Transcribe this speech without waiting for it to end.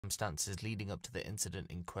Circumstances leading up to the incident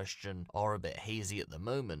in question are a bit hazy at the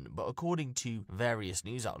moment, but according to various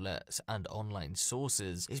news outlets and online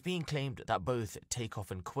sources, it's being claimed that both Takeoff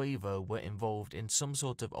and Quavo were involved in some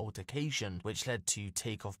sort of altercation which led to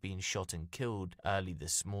Takeoff being shot and killed early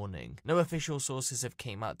this morning. No official sources have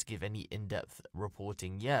came out to give any in-depth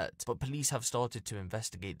reporting yet, but police have started to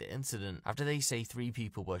investigate the incident after they say 3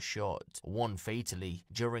 people were shot, one fatally,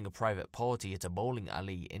 during a private party at a bowling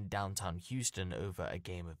alley in downtown Houston over a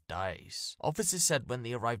game of dice. Officers said when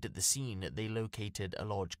they arrived at the scene, they located a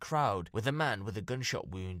large crowd with a man with a gunshot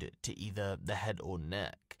wound to either the head or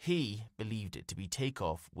neck. He, believed it to be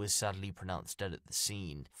Takeoff, was sadly pronounced dead at the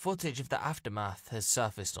scene. Footage of the aftermath has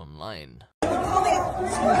surfaced online. Oh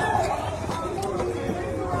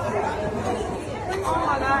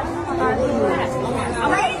my God, oh my God.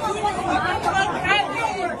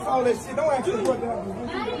 All this shit, don't actually put that.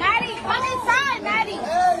 Maddie, come inside, Maddie.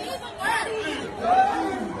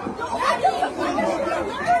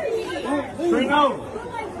 Bring out.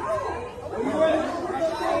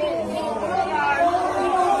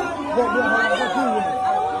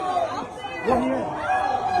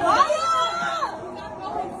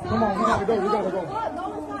 Come on, we gotta go.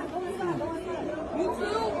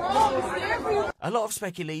 A lot of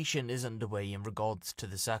speculation is underway in regards to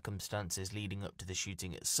the circumstances leading up to the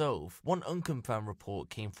shooting itself. One unconfirmed report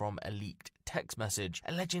came from a leaked text message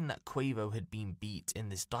alleging that Quavo had been beat in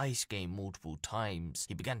this dice game multiple times.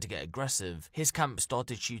 He began to get aggressive. His camp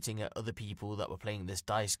started shooting at other people that were playing this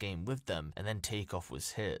dice game with them, and then Takeoff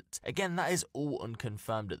was hit. Again, that is all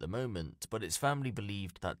unconfirmed at the moment, but it's firmly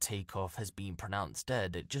believed that Takeoff has been pronounced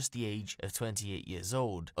dead at just the age of 28 years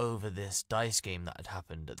old over this dice game that had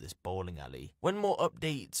happened at this bowling alley. When more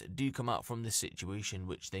updates do come out from this situation,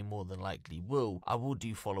 which they more than likely will, I will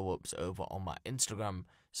do follow-ups over on my Instagram,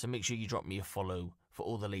 so make sure you drop me a follow for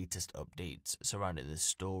all the latest updates surrounding this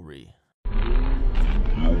story. Yo,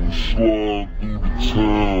 slide through the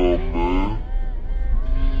town, man.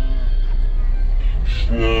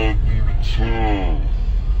 Slide through the town.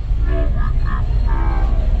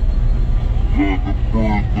 Got the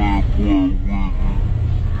birthday boy with me.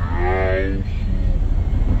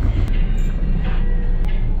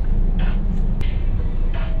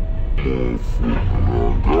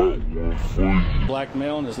 Black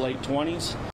male in his late 20s.